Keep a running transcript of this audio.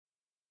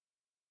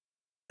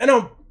And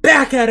I'm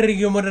back at it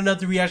again with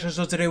another reaction.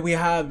 So today we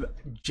have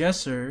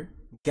Jesser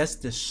guess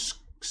the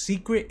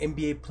secret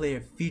NBA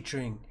player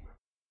featuring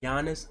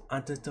Giannis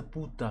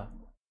Antetokounmpo.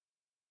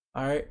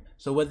 Alright,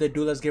 so what they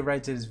do, let's get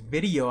right to this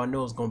video. I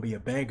know it's gonna be a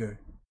banger.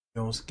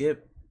 Don't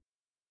skip.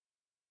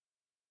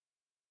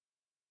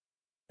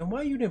 And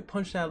why you didn't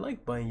punch that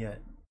like button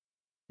yet?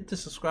 Hit the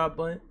subscribe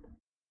button.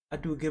 I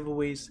do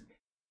giveaways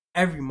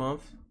every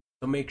month,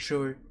 so make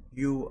sure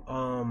you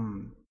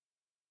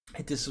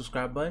hit the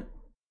subscribe button.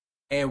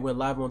 And we're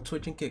live on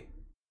Twitch and Kick.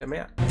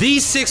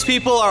 These 6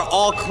 people are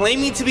all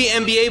claiming to be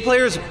NBA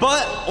players,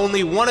 but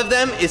only one of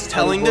them is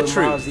telling the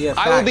truth.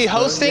 I will be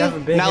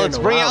hosting. Now let's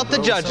bring out the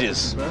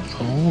judges.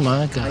 Oh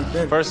my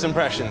God. First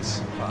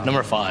impressions.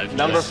 Number 5.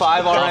 Number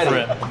 5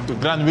 already.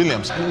 Grant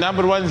Williams.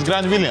 Number 1 is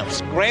Grant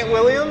Williams. Grant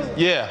Williams?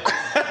 Yeah.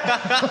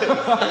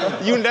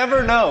 You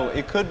never know.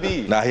 It could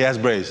be. Nah, he has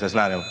braids. That's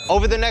not him.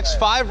 Over the next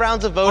 5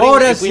 rounds of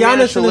voting, if we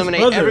manage to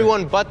eliminate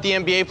everyone but the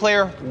NBA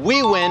player,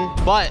 we win.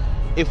 But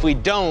if we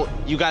don't,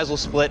 you guys will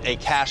split a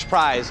cash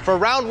prize. For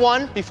round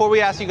 1, before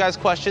we ask you guys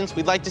questions,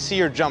 we'd like to see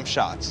your jump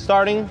shots.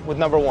 Starting with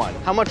number 1.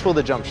 How much will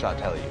the jump shot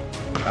tell you?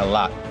 A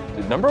lot.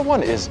 Dude, number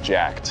 1 is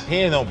jacked. He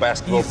ain't no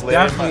basketball He's player.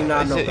 Definitely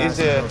not no He's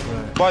a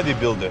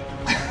bodybuilder.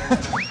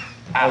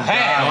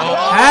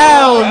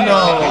 Hell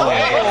no!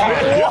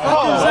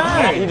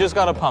 He just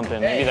got a pump in.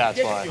 Maybe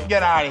that's why.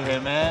 Get out of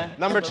here, man.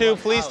 Number 2,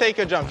 please take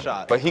a jump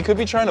shot. But he could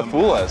be trying to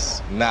fool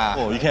us. Nah.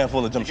 Oh, you can't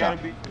fool a jump shot.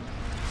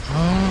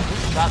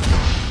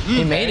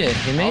 He made it.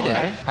 He made it.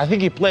 I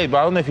think he played, but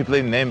I don't know if he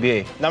played in the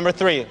NBA. Number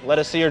 3, let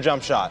us see your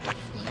jump shot.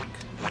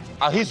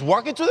 He's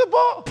walking to the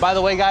ball? By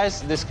the way,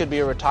 guys, this could be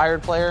a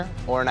retired player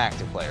or an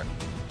active player.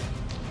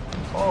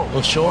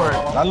 Well, short.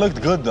 That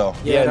looked good, though.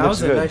 Yeah, that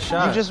was a nice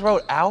shot. You just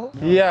wrote out?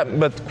 Yeah,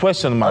 but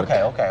question mark.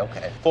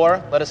 Okay.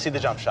 4, let us see the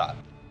jump shot.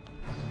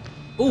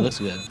 Ooh, looks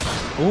good.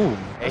 Ooh,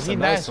 He's a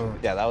nice one.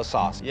 Yeah, that was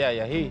saucy.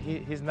 Yeah,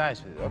 he's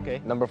nice with it.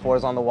 Okay. Number 4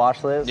 is on the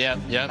watch list. yeah,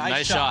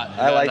 nice shot.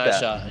 I like nice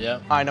that. Shot. Yeah.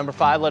 All right, number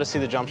 5, let us see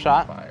the jump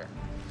shot. Fire.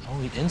 Oh,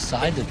 he's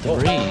inside the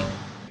 3.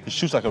 He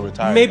shoots like a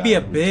retired Maybe guy.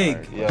 a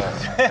big. Yeah.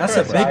 That's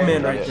a big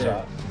man right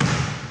there.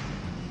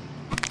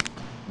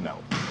 No.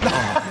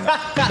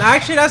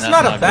 Actually, that's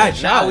not a bad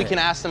shot. Now we can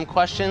ask them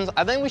questions.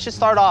 I think we should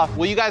start off.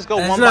 Will you guys go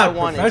That's one by not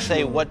one and say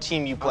professional. what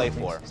team you play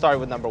for? Starting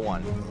with number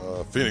 1.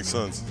 Phoenix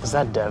Suns. Is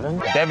that Devin?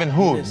 Devin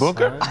who?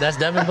 Booker? That's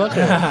Devin Booker.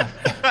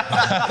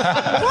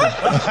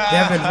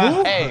 Devin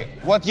who? Hey,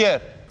 what year?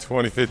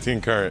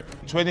 2015 current.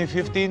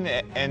 2015,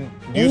 and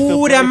you still Ooh,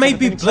 play that for might the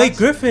be Phoenix Blake Suns?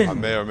 Griffin. I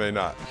may or may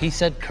not. He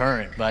said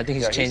current, but I think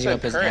he's changing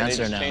up his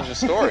answer now. Change the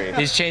story.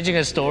 He's changing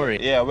his story.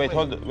 Yeah, wait,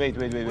 hold on. Wait.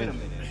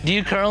 Do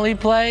you currently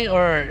play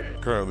or?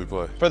 Currently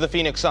play. For the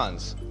Phoenix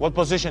Suns. What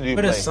position do you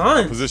For play? the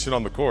Suns. Position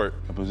on the court.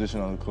 A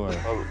position on the court.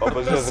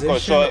 Position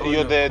So on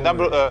you're the the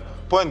number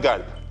point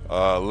guard.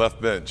 Left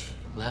bench.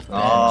 Left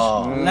bench.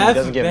 Left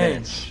doesn't get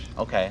bench.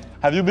 Okay.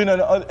 Have you been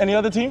on any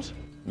other teams?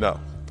 No.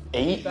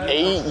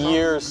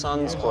 8-year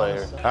Suns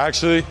player.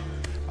 Actually,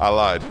 I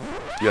lied.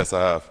 Yes,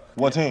 I have.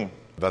 What team?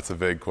 That's a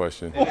vague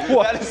question.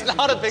 That is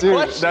not a big Dude,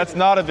 question. that's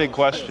not a big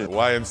question.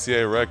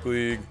 YMCA Rec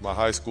League, my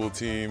high school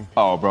team.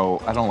 Oh,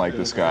 bro, I don't like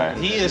this guy.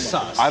 He is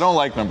sus. I don't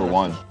like number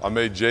 1. I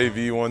made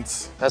JV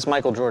once. That's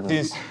Michael Jordan.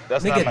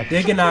 That's not my Nigga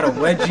digging out a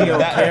wedgie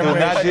on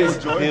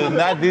camera. do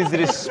not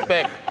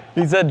disrespect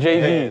He said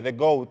JV. the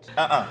GOAT.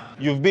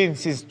 You've been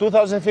since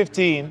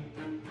 2015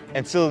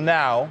 until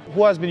now.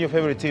 Who has been your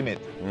favorite teammate?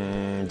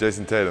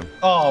 Jason Tatum.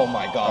 Oh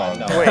my God.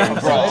 No. Wait,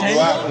 bro.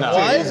 No,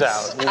 he's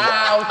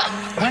out.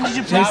 When did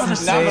you play for the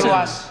Suns?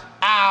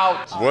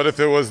 Out. What if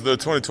it was the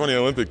 2020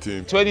 Olympic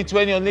team?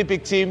 2020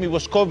 Olympic team, it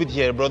was COVID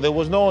here, bro. There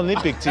was no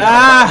Olympic team.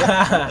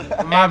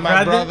 My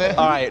brother.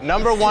 All right,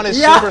 number 1 is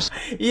Yo,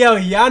 super. yo,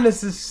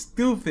 Giannis is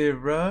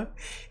stupid, bro.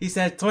 He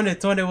said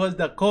 2020 was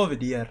the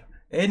COVID year.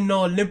 Ain't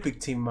no Olympic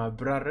team, my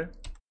brother.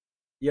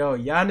 Yo,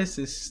 Giannis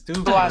is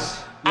stupid.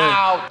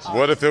 Out.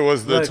 What if it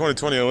was the Look.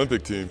 2020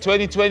 Olympic team?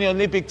 2020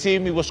 Olympic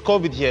team, it was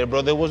COVID here,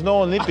 bro. There was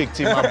no Olympic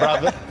team, my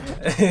brother.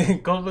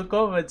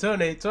 COVID,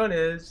 2020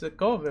 is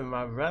COVID,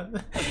 my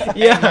brother. My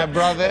Yeah,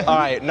 brother. All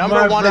right, number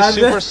My 1 is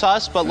brother. super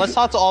sus, but let's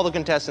talk to all the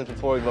contestants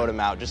before we vote him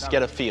out, just to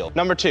get a feel.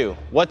 Number 2,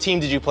 what team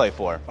did you play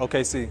for?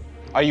 OKC.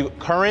 Are you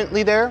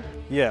currently there?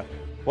 Yeah,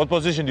 What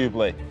position do you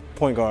play?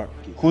 point guard.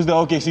 Who's the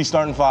OKC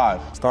starting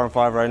 5? Starting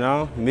 5 right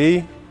now.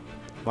 Me,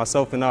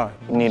 myself, and I.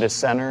 Need a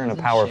center and a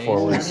power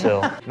forward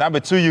still.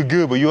 Number 2, you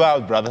good, but you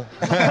out, brother.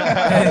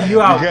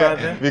 you out,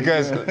 brother.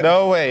 Because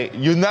no way,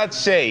 you're not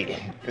Sey,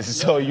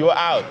 so you're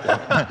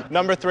out.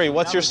 Number 3,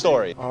 what's your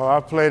story? I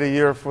played a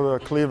year for the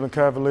Cleveland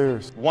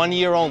Cavaliers, 1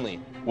 year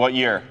only. What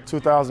year?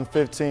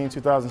 2015,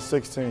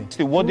 2016.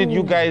 What did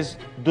you guys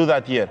do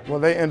that year? When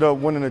they ended up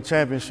winning the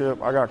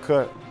championship, I got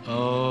cut.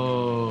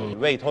 Oh.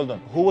 Wait, hold on.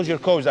 Who was your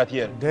coach that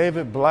year?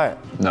 David Black.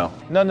 No.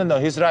 No,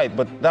 he's right.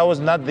 But that was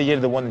not the year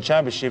they won the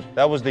championship.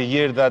 That was the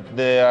year that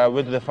they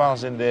went to the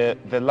finals in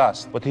the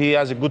last. But he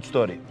has a good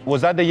story.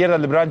 Was that the year that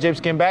LeBron James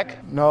came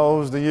back? No, it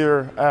was the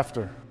year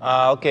after.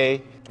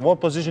 Okay. What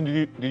position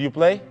did you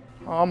play?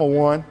 I'm a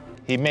 1.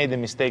 He made a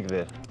mistake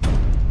there.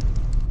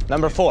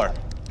 Number 4,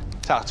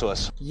 talk to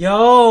us.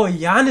 Yo,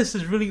 Giannis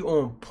is really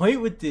on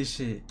point with this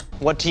shit.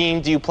 What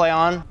team do you play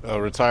on?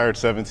 Retired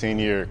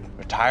 17-year.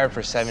 Retired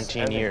for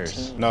 17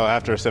 years. No,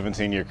 after a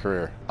 17-year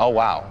career. Oh,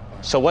 wow.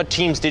 So what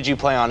teams did you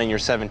play on in your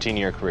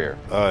 17-year career?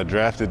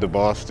 Drafted to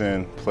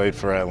Boston, played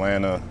for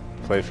Atlanta,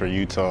 played for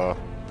Utah,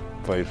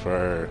 played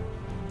for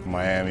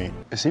Miami.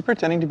 Is he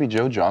pretending to be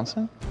Joe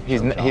Johnson?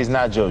 He's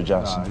not Joe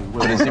Johnson.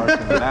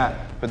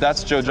 But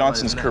that's Joe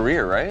Johnson's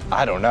career, right?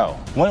 I don't know.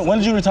 When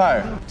did you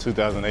retire?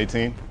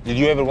 2018. Did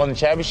you ever win the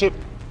championship?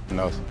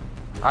 No.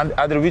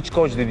 Under which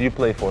coach did you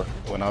play for?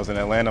 When I was in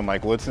Atlanta,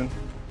 Mike Woodson.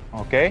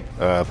 Okay.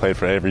 Played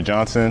for Avery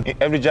Johnson.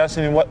 Avery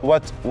Johnson in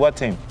what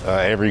team?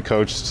 Avery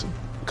coached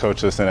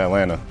us in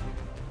Atlanta.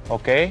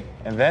 Okay,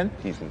 and then?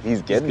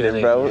 He's getting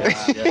it, bro.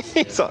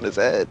 He's on his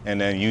head. And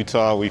then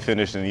Utah, we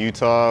finished in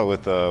Utah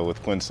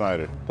with Quinn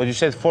Snyder. But you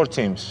said 4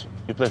 teams.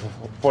 You played for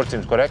 4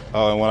 teams, correct?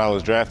 Oh, and when I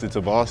was drafted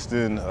to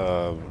Boston,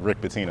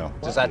 Rick Pitino.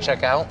 Does that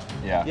check out?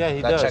 Yeah. Yeah,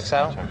 he That does. checks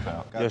out?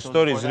 Your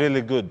story is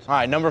really good. All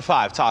right, number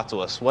 5, talk to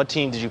us. What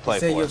team did you play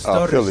Say for? your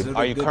story. Philly.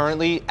 Are you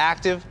currently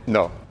active?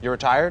 No. You're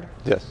retired?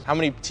 Yes. How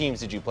many teams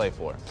did you play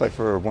for? Played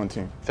for one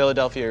team.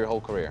 Philadelphia your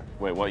whole career.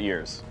 Wait, what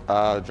years?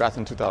 Drafted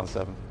in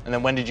 2007. And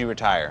then when did you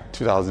retire?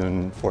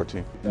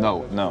 2014. No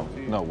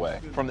way.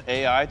 From the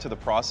AI to the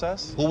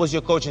process? Who was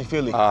your coach in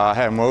Philly? I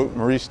had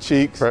Maurice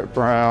Cheeks, Brett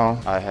Brown.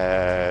 I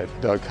had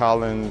Doug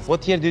Collins.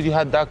 What year did you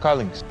have Doug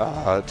Collins?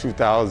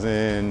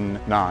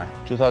 2009.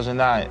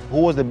 2009.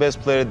 Who was the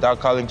best player Doug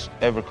Collins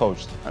ever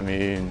coached? I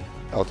mean,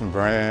 Elton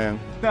Brand.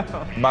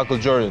 Michael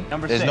Jordan.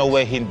 Number There's 6. no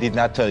way he did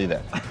not tell you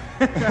that.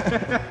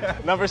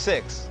 Number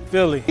 6.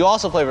 Philly. You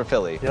also play for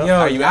Philly. Yo,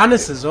 Are you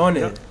Giannis is on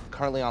it.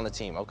 currently on the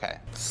team? Okay.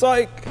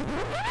 Psych.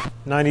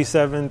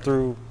 97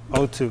 through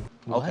 02.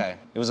 Okay.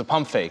 It was a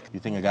pump fake. You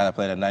think a guy that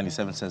played at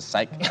 97 says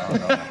psych? I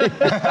don't know.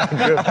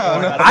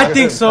 I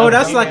think so.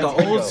 That's like an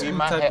old school You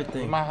type of You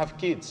thing. might have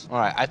kids. All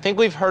right. I think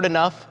we've heard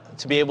enough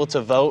to be able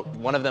to vote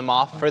one of them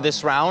off for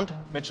this round.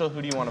 Mitchell,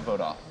 who do you want to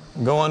vote off?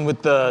 Going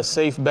with the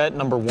safe bet,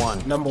 number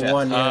 1. Number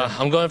 1, yeah.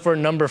 I'm going for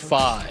number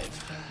 5.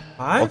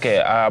 5?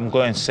 Okay, I'm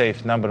going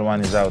safe. Number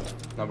 1 is out.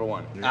 Number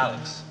 1.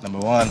 Alex. Number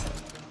 1.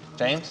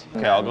 James?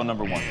 Okay, I'll go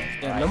number 1 then.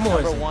 Yeah, Number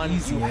number 1,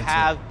 easy you answer.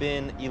 have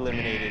been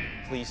eliminated.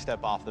 Please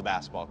step off the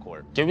basketball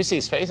court. Can we see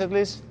his face at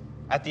least?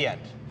 At the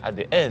end. At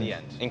the end. The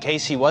end. In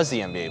case he was the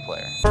NBA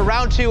player. For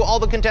round 2, all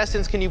the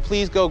contestants, can you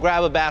please go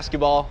grab a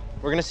basketball?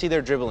 We're gonna see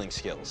their dribbling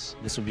skills.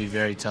 This would be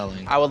very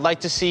telling. I would like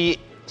to see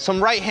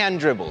some right-hand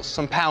dribbles,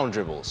 some pound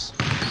dribbles.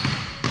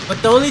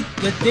 But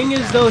the thing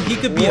is though, he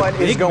could be a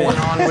big man.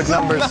 on with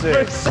number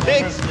 6?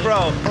 6,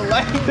 bro.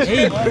 Like, Hey,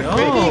 he yo.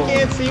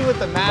 can't see with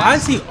the mask. Why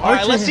is he All right,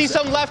 arching let's see his-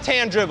 some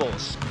left-hand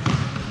dribbles.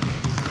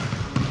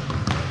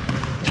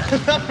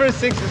 Number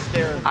 6 is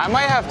scaring me. I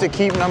might have to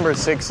keep number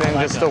 6 in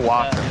just to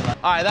watch him.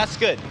 All right, that's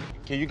good.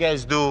 Can you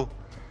guys do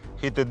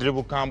hit the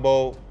dribble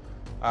combo,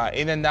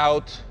 in and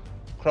out,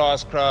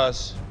 cross,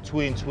 cross,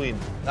 tween, tween.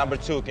 Number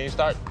 2, can you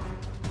start?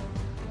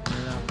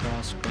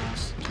 Cross,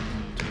 cross.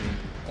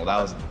 Well,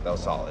 that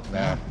was solid.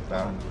 Yeah.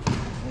 Oh,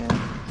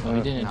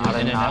 he didn't do Not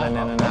it. in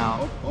and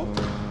out. Oh,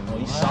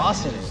 he's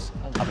saucing it.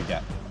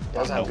 Copycat.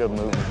 Does have good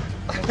movement.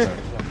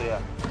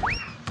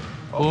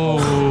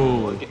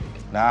 Ooh.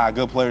 Nah,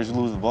 good players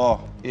lose the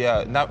ball.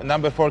 Yeah,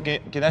 number 4,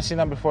 can I see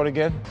number 4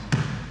 again?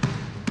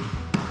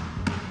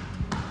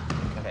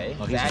 Okay.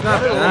 Oh, he's Zach,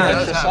 not really bad.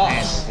 likes the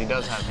sauce. He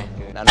does have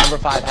hands. Now, number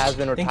 5 has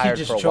been think he retired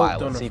just for a choked while.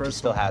 on Let's the see if he first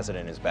still one. has it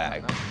in his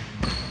bag.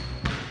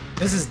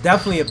 This is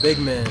definitely a big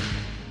man.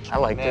 I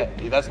liked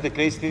it. That's the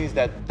crazy thing is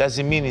that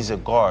doesn't mean he's a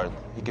guard.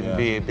 He can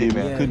be a big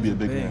man. Yeah, Could be a he's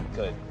big big. man.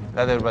 Good.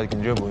 Not everybody can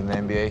dribble in the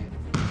NBA.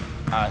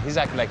 He's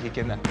acting like he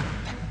cannot.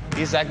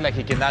 He's acting like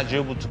he cannot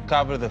dribble to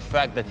cover the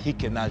fact that he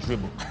cannot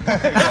dribble.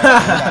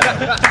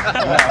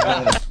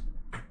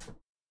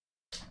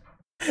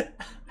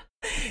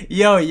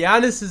 Yo,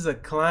 Giannis is a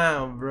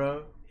clown,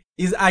 bro.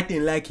 He's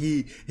acting like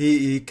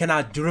he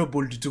cannot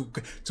dribble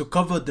to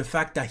cover the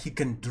fact that he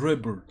can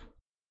dribble.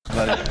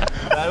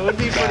 That would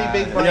be pretty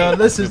big brain. Yo,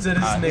 listen to this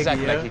He's nigga,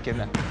 acting like he yo.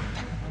 cannot.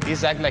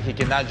 He's acting like he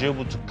cannot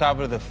dribble to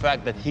cover the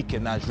fact that he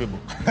cannot dribble.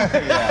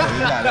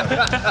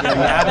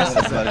 Giannis is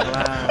a clown.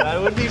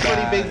 That would be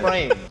pretty big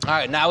brain. All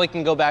right, now we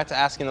can go back to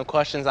asking them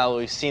questions now that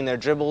we've seen their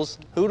dribbles.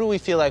 Who do we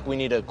feel like we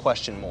need to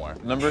question more?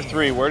 Number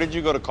 3, where did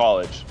you go to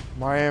college?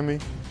 Miami,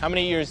 How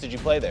many years did you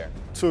play there?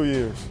 2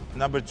 years.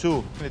 Number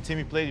 2, the team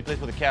he played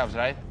for the Cavs,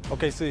 right?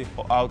 OKC.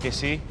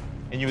 OKC.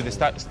 And you were the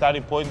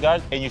starting point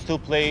guard, and you still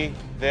play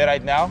there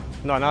right now?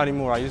 No, not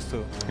anymore. I used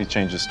to. He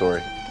changed his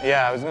story.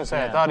 Yeah, I was gonna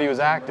say, I thought he was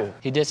active.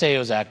 He did say he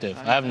was active.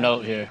 I have a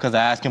note here. Because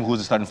I asked him who's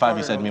the starting 5,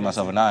 he said me,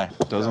 myself, and I.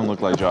 Doesn't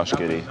look like Josh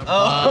Giddey.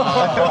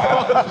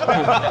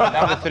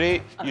 Number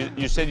 3,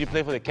 you said you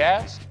played for the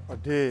Cavs, I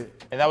did.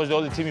 and that was the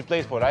only team you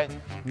played for, right?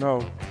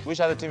 No.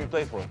 Which other team you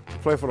played for?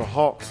 Played for the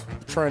Hawks.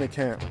 Training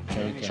camp.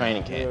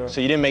 Training camp.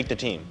 So you didn't make the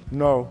team.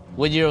 No.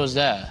 What year was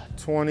that?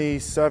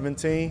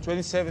 2017.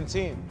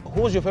 2017. Who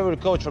was your favorite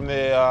coach from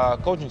the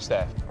coaching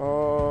staff?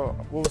 What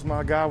was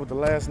my guy with the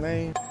last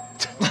name?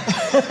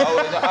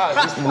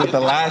 With the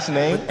last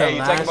name. Hey,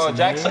 you talking about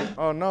Jackson?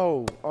 Oh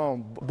no,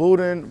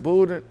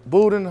 Budenholzer,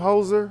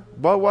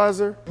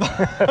 Budweiser.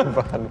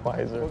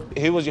 Budweiser.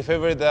 He was your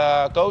favorite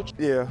coach?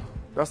 Yeah,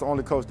 that's the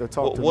only coach that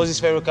talked to me. What was his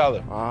favorite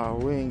color?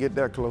 We didn't get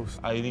that close.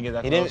 You didn't get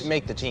that He close? didn't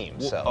make the team,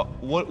 so.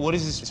 What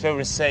is his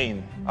favorite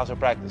saying after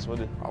practice?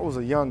 I was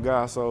a young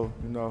guy, so,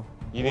 you know.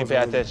 You didn't pay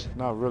attention?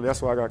 Not really,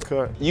 that's why I got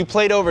cut. You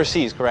played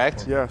overseas,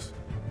 correct? Yes.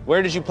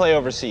 Where did you play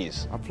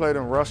overseas? I played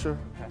in Russia.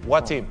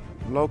 What team?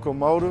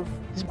 Locomotive.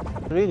 This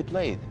really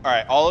played. All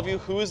right, all of you,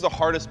 who is the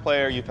hardest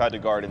player you've had to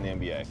guard in the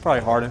NBA?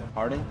 Probably Harden.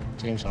 Harden?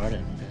 James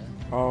Harden.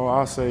 Oh,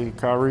 I'll say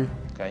Kyrie.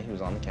 Okay, he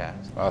was on the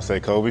Cavs. I'll say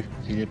Kobe.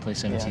 He did play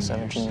 17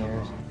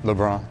 years.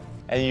 LeBron.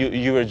 And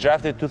you were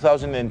drafted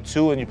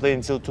 2002 and you played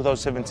until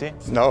 2017?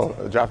 No,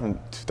 drafted in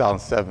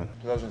 2007.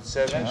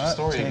 2007?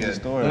 Story again.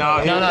 No,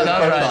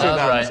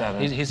 that was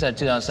right. He said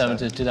 2007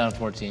 to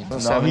 2014.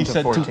 No, he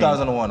said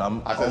 2001.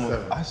 I said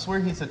 7. I swear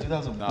he said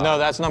 2001. No,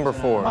 that's number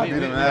 4.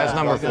 That's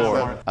number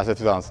 4. I said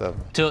 2007.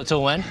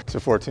 Till when? To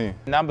 14.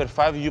 Number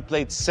 5, you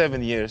played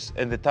 7 years,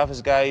 and the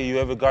toughest guy you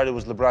ever guarded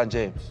was LeBron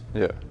James.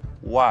 Yeah.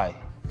 Why?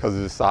 Because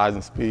of his size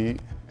and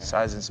speed.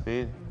 Size and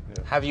speed?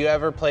 Yeah. Have you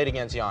ever played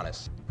against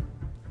Giannis?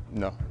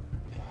 No.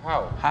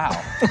 How?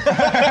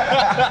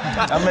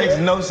 That makes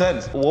no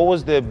sense. What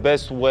was the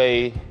best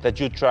way that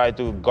you tried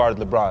to guard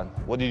LeBron?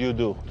 What did you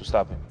do to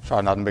stop him?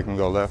 Try not to make him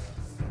go left.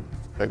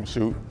 Make him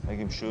shoot. Make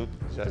him shoot?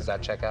 Does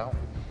that check out?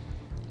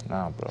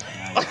 Nah, bro.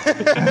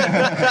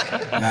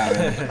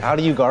 How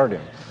do you guard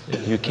him?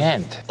 You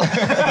can't.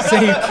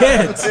 Say you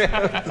can't.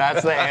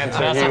 That's the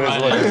answer he was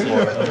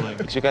looking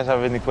for. Do you guys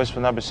have any questions for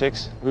number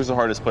 6? Who's the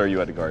hardest player you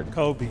had to guard?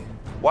 Kobe.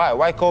 Why?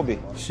 Why Kobe?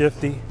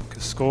 Shifty,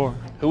 could score.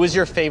 Who was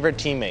your favorite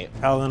teammate?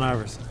 Allen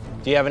Iverson.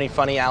 Do you have any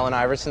funny Allen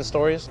Iverson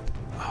stories?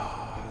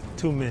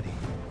 Too many.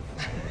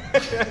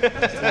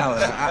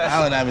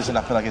 Allen Iverson,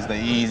 I feel like it's the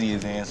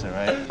easiest answer,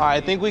 right? All right,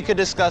 I think we could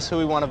discuss who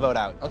we want to vote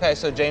out. Okay,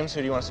 so James, who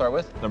do you want to start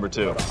with? Number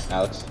 2.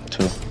 Alex?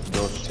 2.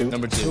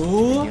 Number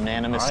 2.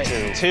 Unanimous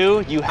 2.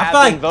 2, you have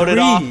like been voted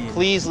 3. off.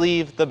 Please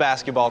leave the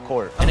basketball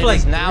court. And feel it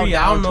is like now 3. I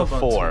down don't to know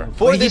 4. about 2.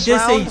 For But this he did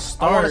say round, I want to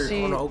start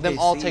see on them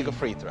all OKC. take a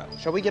free throw.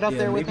 Shall we get up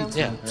there with them?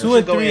 Yeah. 2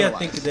 and Go 3, I analyze.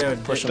 think they're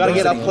Gotta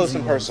get up close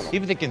and personal.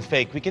 If they can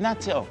fake, we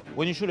cannot tell.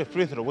 When you shoot a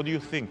free throw, what do you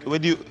think?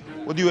 What do you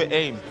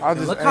aim?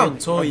 Look how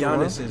tall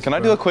Giannis is. Can I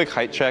do a quick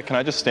height check? Can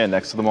I just stand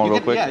next to them all real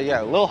quick?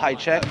 Yeah, a little height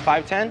check.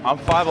 5'10"? I'm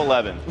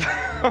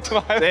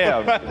 5'11".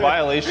 Damn,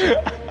 violation.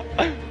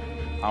 I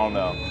don't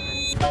know.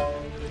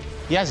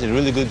 He has a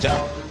really good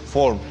job.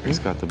 Form. He's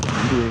got the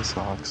NBA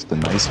socks, the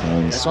nice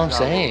ones. That's what I'm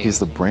saying. He's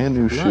the brand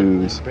new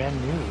shoes. Brand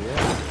new,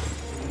 yeah.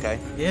 Okay.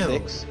 Yeah.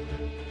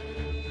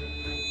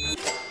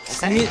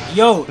 6.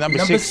 Yo, Number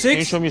 6. Can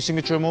you show me your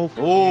signature move?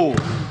 Ooh.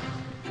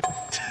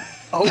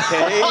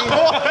 Okay.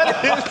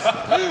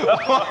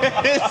 What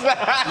is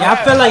that? Yeah, I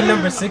feel like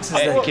number 6 is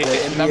that.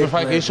 Okay, number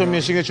 5, can you show me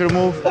your signature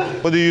move?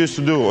 What do you used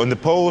to do? On the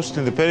post,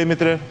 in the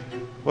perimeter?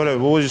 Whatever,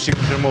 what was your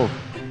signature move?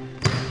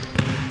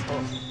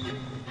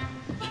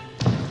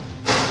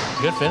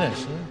 Good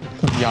finish.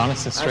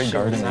 Giannis is straight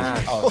guarding.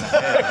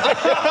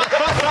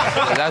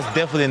 That's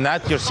definitely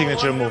not your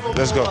signature move.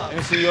 Let's go. Let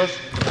me see yours.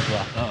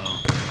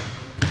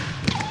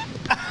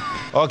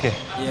 Okay.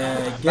 Yeah,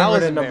 That get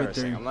was rid of number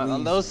embarrassing.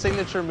 3. Those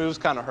signature moves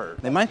kind of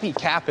hurt. They might be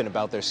capping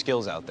about their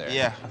skills out there.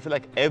 Yeah, I feel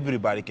like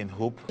everybody can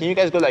hoop. Can you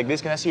guys go like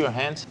this? Can I see your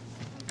hands?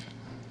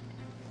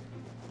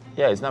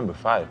 Yeah, it's number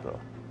 5, bro.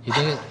 You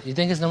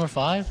think it's number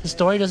 5? The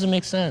story doesn't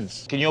make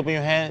sense. Can you open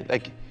your hand?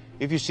 Like,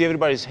 if you see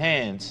everybody's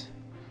hands,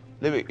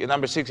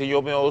 number 6, and you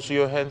open also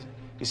your hands,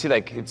 you see,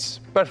 like, it's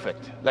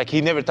perfect. Like, he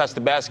never touched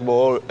the basketball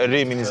or a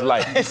rim in his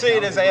life. See,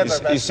 his hands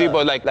are You see,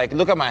 but like,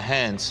 look at my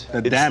hands.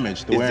 The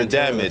damage, the It's wear the and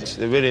tear. damage.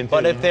 They're really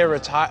But if they're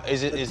retired,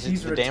 is it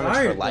He's the damage for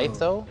retired, life,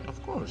 though? Of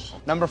course.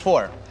 Number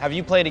 4, have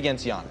you played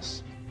against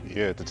Giannis?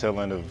 Yeah, at the tail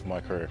end of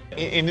my career.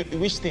 In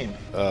which team?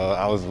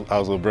 I was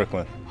with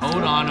Brooklyn.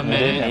 Hold on a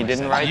minute. He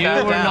didn't write You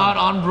that were down. not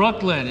on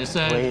Brooklyn. It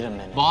said Wait a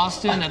minute.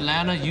 Boston,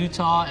 Atlanta,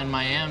 Utah, and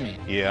Miami.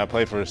 Yeah, I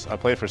played for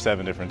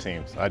 7 different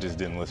teams. I just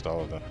didn't list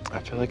all of them. I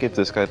feel like if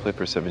this guy played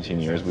for 17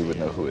 years, we would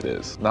know who it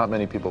is. Not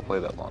many people play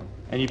that long.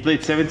 And you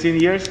played 17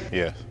 years?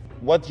 Yes.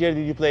 What year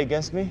did you play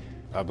against me?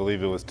 I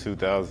believe it was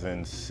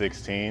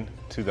 2016,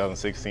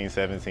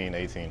 17,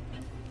 18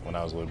 when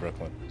I was with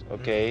Brooklyn.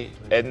 Okay.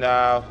 And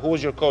who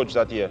was your coach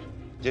that year?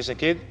 Just a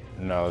kid?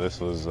 No, this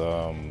was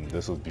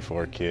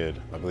before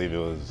Kid. I believe it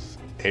was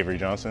Avery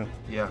Johnson.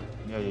 Yeah,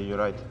 you're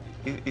right.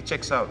 It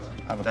checks out.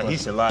 That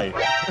he's alive.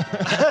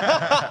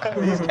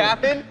 He's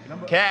capping?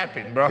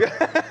 Capping, bro.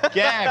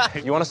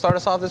 Capping. You want to start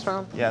us off this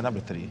round? Yeah, number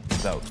 3.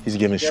 He's out. He's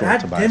giving Yeah, short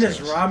that to Tobias Dennis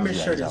Harris. Rodman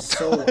Yeah, shirt he's is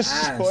so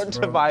ass, Short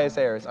bro. Tobias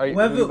Harris. Are you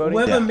Whoever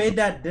voting? made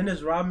that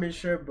Dennis Rodman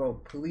shirt, bro,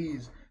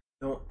 please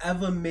don't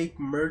ever make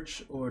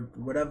merch or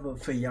whatever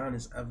for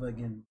Giannis ever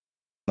again.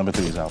 Number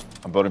 3 is out.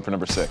 I'm voting for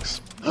number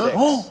 6.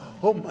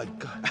 Oh my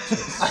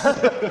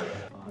God.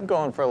 I'm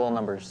going for a little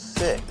number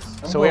 6.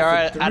 So we are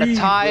at a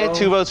tie. Bro.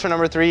 2 votes for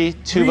number 3,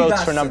 2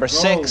 votes for number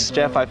 6. Bro.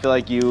 Jeff, I feel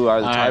like you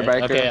are the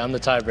tiebreaker. Okay, I'm the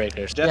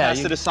tiebreaker. Jeff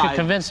has to decide.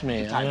 Convince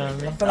me. You know what I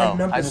mean? I feel like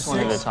number I just 6,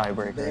 wanted a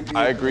tiebreaker.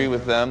 I agree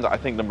with them. I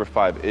think number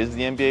 5 is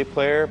the NBA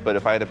player, but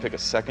if I had to pick a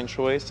second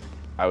choice,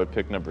 I would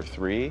pick number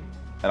 3.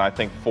 And I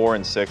think 4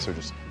 and 6 are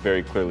just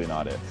very clearly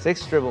not it.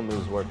 6 dribble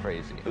moves were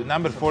crazy.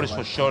 Number 4 is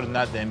for sure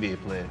not the NBA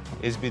player.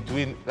 It's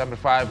between number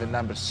 5 and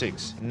number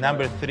 6.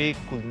 Number 3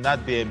 could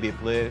not be an NBA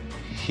player.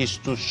 He's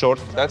too short.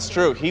 That's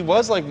true. He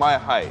was like my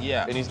height.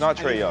 Yeah. And he's not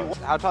Trae Young.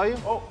 How tall are you?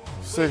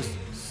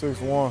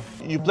 6'1".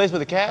 You play for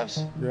the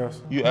Cavs?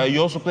 Yes.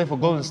 You also play for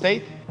Golden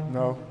State?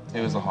 No. It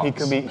was the Hawks.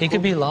 He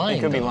could be lying.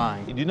 He could be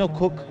lying. Do you know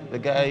Cook, the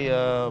guy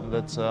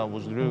that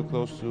was really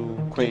close to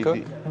Quinn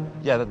Cook?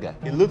 Yeah, that guy.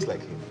 He looks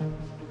like him.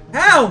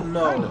 Hell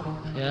no.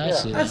 Yeah, I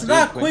see That's that.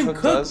 not Quinn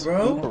Cook, does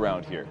bro. hoop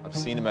around here. I've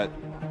seen him at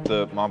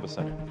the Mamba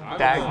Center.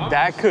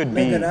 That could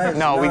be. Nigga,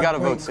 No, we gotta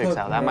Quinn vote 6 Cook,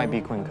 out. That bro. might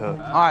be Quinn Cook.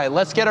 All right,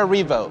 let's get a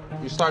revote.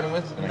 You're starting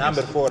with?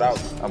 Number 4 out.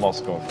 I'm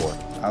also going 4.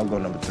 I'll go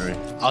number 3.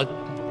 I'll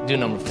do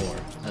number 4.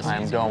 That's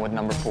I'm easy. going with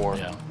number 4.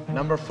 Yeah.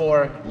 Number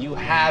 4, you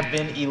have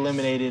been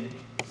eliminated.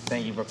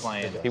 Thank you for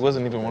playing. He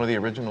wasn't even one of the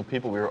original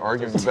people we were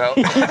arguing about.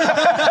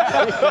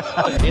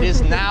 It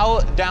is now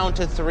down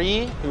to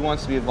 3. Who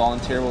wants to be a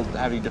volunteer? We'll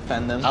have you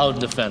defend them. I'll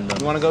defend them.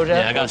 You want to go, Jeff?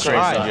 Yeah, I got straight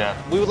All right, side. Jeff.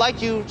 We would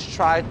like you to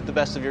try the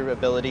best of your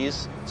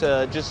abilities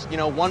to just,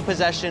 one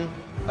possession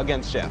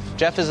against Jeff.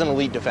 Jeff is an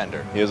elite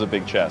defender. He has a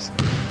big chest.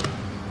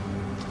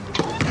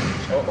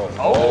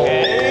 Oh.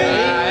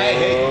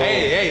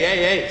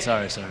 Hey.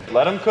 Sorry.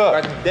 Let him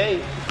cook.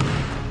 Dave.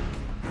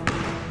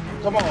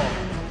 Come on.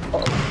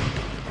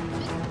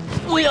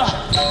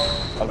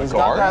 He's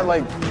got that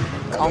like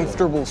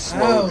comfortable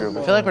slow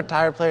dribble. I feel like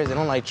retired players, they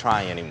don't like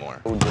trying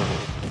anymore. Oh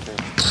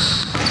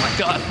my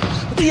God.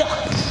 We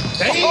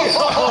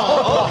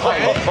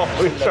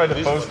tried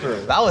to post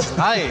through. That was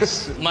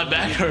nice. My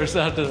back hurts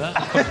after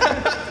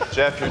that.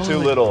 Jeff, you're too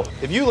little.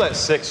 If you let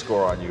 6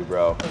 score on you,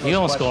 bro. You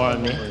don't score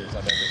on me.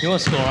 You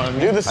won't score on me.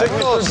 Do the I don't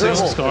know if 6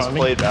 Score has on me.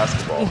 played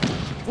basketball.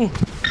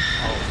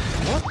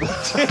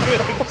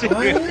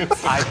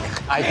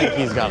 I think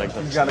he's gotta go.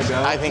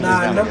 I think he's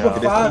Nah, gonna number go.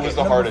 5. was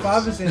the Number hardest.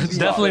 5 is NBA. It's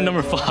definitely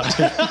number 5.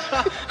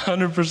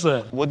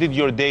 100%. What did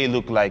your day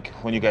look like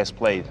when you guys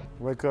played?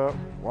 Wake up,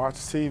 watch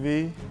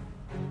TV,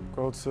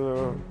 go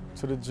to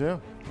the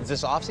gym. Is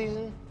this off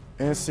season?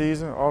 In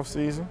season, off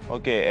season.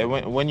 Okay,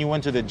 and when you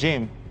went to the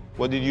gym,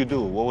 what did you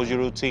do? What was your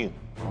routine?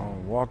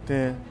 Walked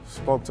in,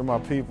 spoke to my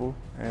people,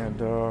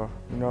 and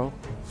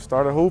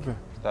started hooping.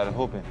 Started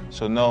hooping.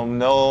 So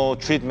no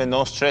treatment,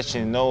 no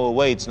stretching, no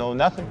weights, no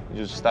nothing?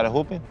 You just started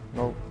hooping?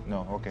 Nope.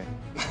 No, okay.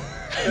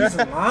 He's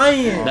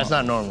lying. That's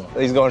not normal.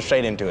 He's going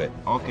straight into it.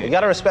 Okay. You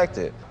gotta respect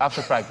it.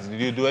 After practice, did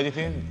you do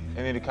anything?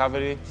 Any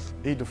recovery?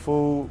 Eat the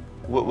food,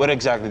 What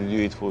exactly did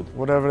you eat food?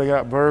 whatever they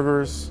got,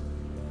 burgers,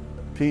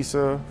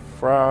 pizza,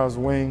 fries,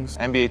 wings.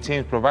 NBA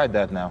teams provide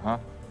that now, huh?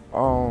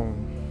 Well,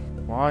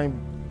 I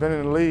ain't been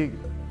in the league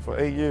for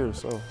 8 years,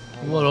 so.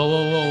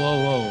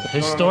 Whoa.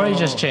 His story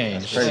just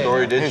changed. His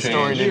story did His change.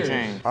 story did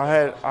change.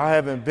 I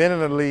haven't been in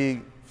the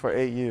league for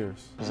 8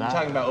 years. You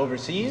talking about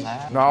overseas?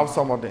 No, I was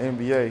talking about the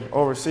NBA.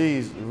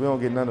 Overseas, we don't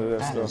get none of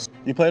that stuff.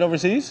 You played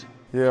overseas?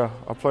 Yeah,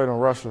 I played in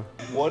Russia.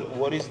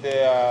 What is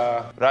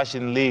the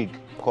Russian league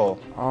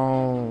called?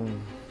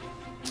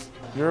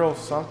 Euro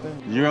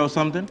something. Euro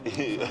something?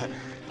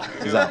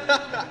 He's out.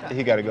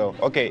 He gotta go.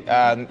 Okay,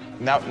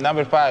 now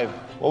number 5.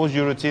 What was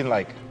your routine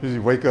like? Usually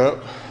wake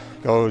up,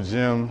 go to the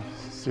gym,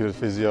 see the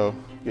physio,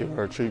 get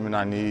her treatment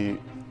I need,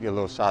 get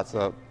little shots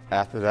up.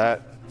 After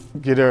that,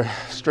 get her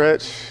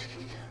stretch,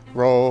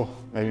 roll,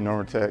 maybe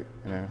normal tech,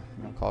 and then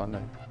call it a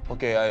night.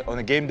 Okay, on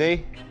a game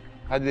day,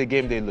 how did the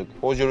game day look?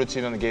 What was your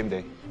routine on the game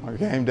day? On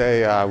game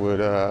day, I'd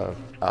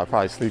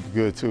probably sleep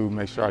good too,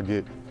 make sure I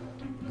get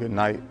a good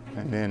night,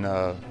 and then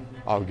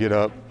I'll get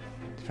up,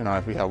 depending on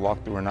if we have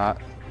walkthrough or not,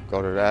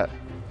 go to that,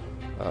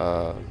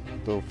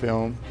 do a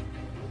film,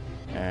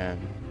 and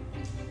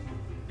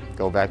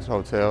go back to the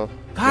hotel.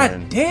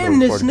 God damn,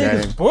 this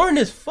nigga's boring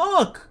as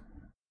fuck.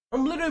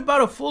 I'm literally about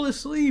to fall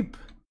asleep.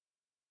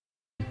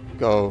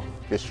 Go,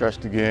 get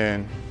stretched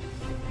again,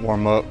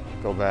 warm up,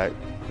 go back,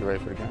 get ready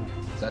for the game.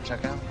 Does that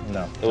check out?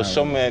 No. There was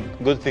some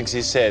good things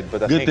he said,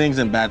 but I Good think, things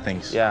and bad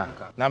things. Yeah.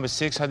 Number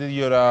 6, how did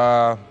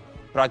your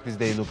practice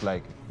day look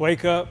like?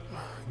 Wake up,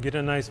 get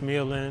a nice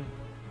meal in,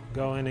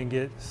 go in and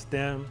get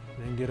stem,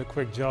 then get a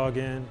quick jog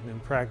in, then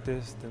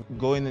practice. Then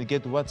Go in and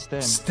get what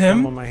stem?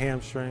 stem on my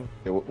hamstring.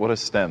 Yeah, what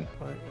is STEM?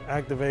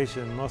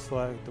 Activation,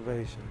 muscle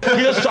activation. He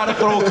just tried to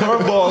throw a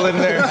curveball in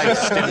there. Like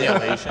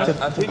stimulation.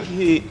 I think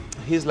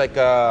he's like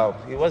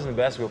he wasn't a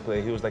basketball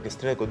player. He was like a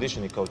strength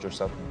conditioning coach or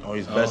something. Oh,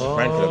 he's best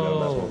friend could have been a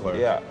basketball player.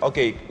 Yeah.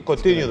 Okay.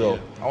 Continue though.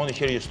 I want to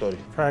hear your story.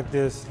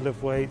 Practice,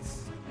 lift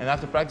weights. And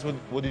after practice,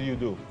 what did you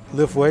do?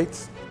 Lift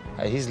weights.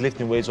 He's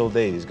lifting weights all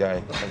day. This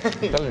guy. I'm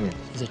telling you.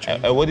 He's a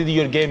trainer. What did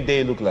your game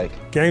day look like?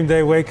 Game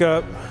day, wake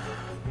up,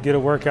 get a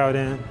workout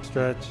in,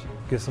 stretch,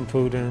 get some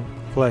food in,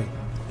 play.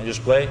 And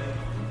just play.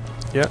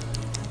 Yep.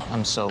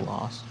 I'm so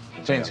lost.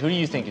 James, who do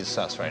you think is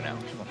sus right now?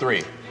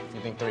 3.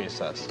 You think 3 is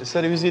sus? It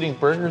said he was eating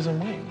burgers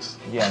and wings.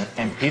 Yeah,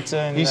 and pizza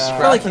and. He's I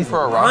feel like scrapping he's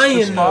for a roster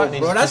lying spot. though,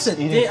 bro. That's the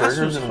thing. That's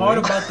what's hard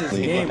about this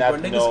He game, did bro. not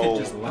Niggas know, could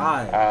just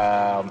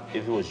lie.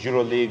 If it was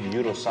EuroLeague,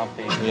 Euro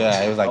something.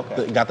 Yeah, it was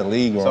like got the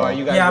league. So are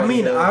you guys? Yeah, I ready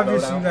mean, to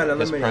obviously vote you gotta out?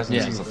 His eliminate.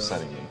 presence is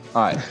upsetting me.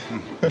 All right,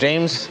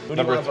 James.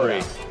 Number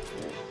 3.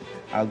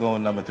 I'll go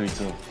with number 3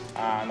 too.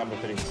 Number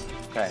 3.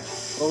 Okay.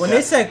 But when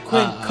they said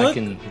Quinn I Cook,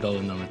 can go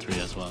with number 3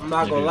 as well. I'm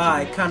not gonna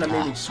lie, it kind of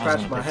made me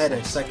scratch my head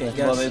and second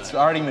guess. Well, it's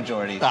already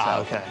majority.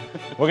 Okay.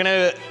 We're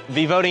gonna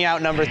be voting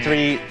out number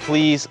 3.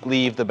 Please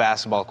leave the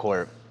basketball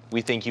court.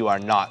 We think you are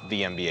not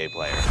the NBA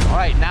player. All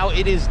right, now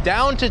it is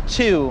down to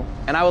 2,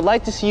 and I would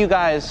like to see you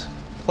guys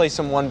play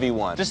some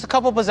 1v1. Just a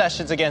couple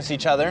possessions against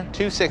each other.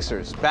 2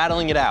 Sixers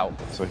battling it out.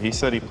 So he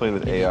said he played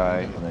with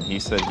AI, and then he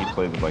said he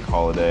played with like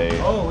Holiday.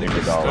 Oh, we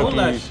just stole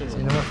that shit. See,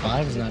 number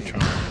 5 is not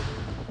trying.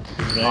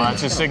 Oh,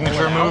 that's his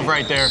signature move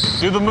right there.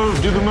 Do the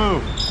move, do the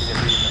move.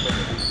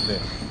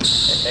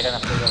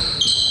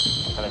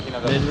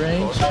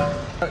 Mid-range?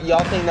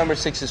 Y'all think number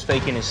 6 is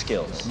faking his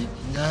skills?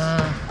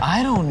 Nah.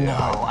 I don't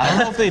know. I don't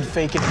know if they'd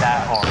fake it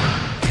that hard.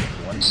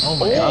 Oh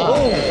my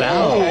God.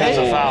 Foul. That's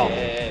a foul.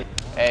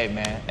 Hey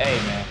man.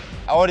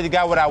 I already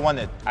got what I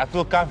wanted. I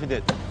feel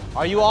confident.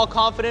 Are you all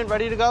confident,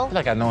 ready to go? I feel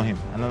like I know him.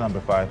 I know number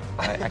 5.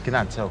 I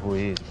cannot tell who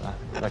he is. I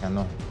feel like I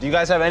know him. Do you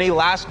guys have any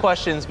last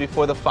questions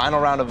before the final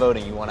round of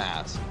voting you want to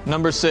ask?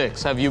 Number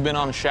 6, have you been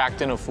on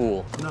Shackton a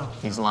fool? No.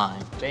 He's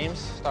lying. James,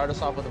 start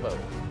us off with a vote.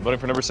 Voting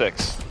for number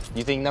 6.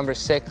 You think number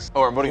 6?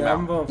 Or voting him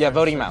out. Yeah,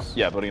 voting him out.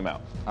 Yeah, voting him out.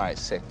 All right,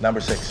 6.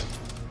 Number 6.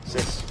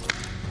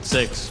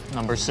 6.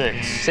 Number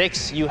 6.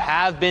 6, you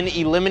have been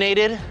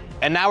eliminated.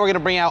 And now we're going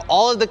to bring out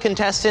all of the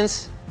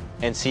contestants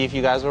and see if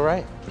you guys were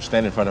right.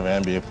 Stand in front of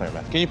an NBA player,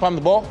 man. Can you palm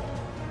the ball?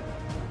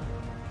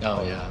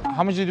 Oh, yeah.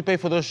 How much did you pay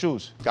for those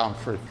shoes? Got him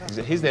free.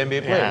 He's the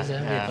NBA player. He's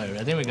an NBA player.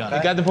 I think we got He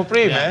it. got them for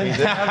free, man.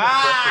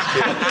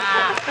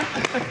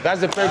 That's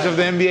the perks of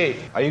the NBA.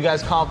 Are you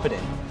guys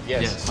confident?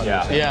 Yes.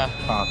 Yeah.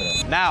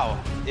 Confident. Now,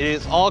 it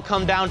has all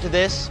come down to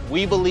this.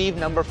 We believe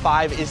number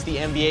 5 is the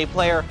NBA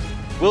player.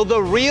 Will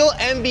the real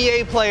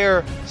NBA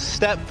player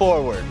step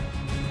forward?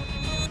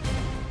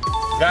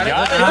 Got it?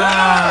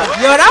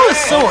 Yo, that was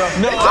so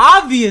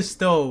obvious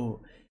though.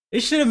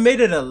 It should have made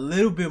it a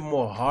little bit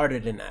more harder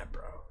than that,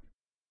 bro.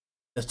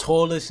 The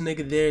tallest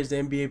nigga there is the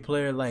NBA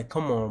player. Like,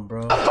 come on,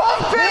 bro.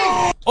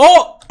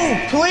 Oh!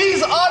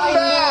 Please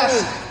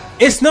unmask!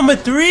 It's number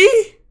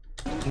 3?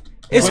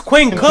 It's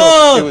Quinn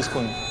Cook! It was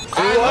Quinn.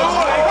 Oh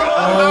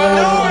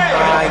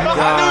my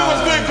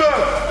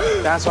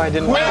God. That's why I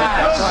didn't want to.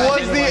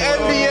 Was the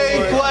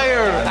NBA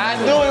player? I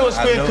knew it was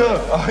Quinn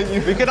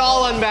Cook. We could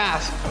all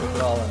unmask.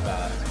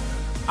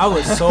 I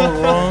was so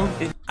wrong.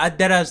 I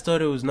deadass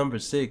thought it was number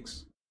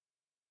 6.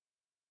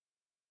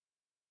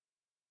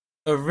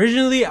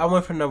 Originally, I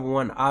went for number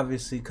 1,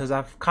 obviously, because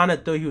I kind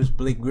of thought he was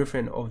Blake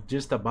Griffin of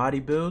just the body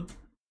build.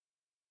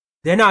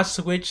 Then I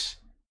switched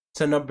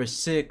to number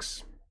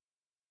 6.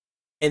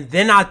 And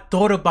then I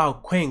thought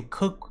about Quinn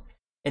Cook.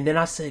 And then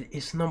I said,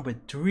 it's number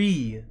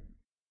 3.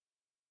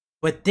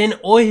 But then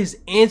all his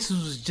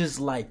answers was just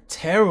like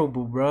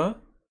terrible, bro.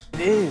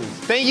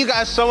 Thank you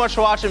guys so much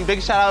for watching.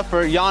 Big shout out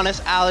for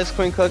Giannis, Alex,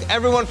 Quinn Cook,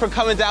 everyone for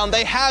coming down.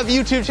 They have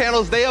YouTube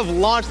channels. They have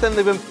launched them.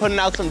 They've been putting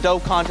out some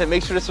dope content.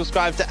 Make sure to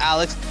subscribe to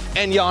Alex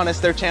and Giannis.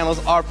 Their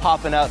channels are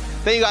popping up.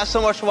 Thank you guys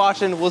so much for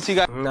watching. We'll see you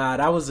guys. Nah,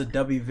 that was a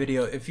W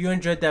video. If you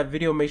enjoyed that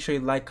video, make sure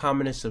you like,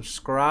 comment, and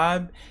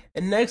subscribe.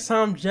 And next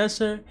time,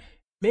 Jesser,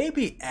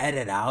 maybe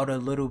edit out a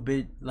little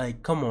bit.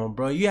 Like, come on,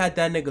 bro. You had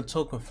that nigga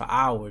talking for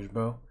hours,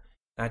 bro.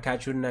 I'll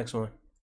catch you in the next one.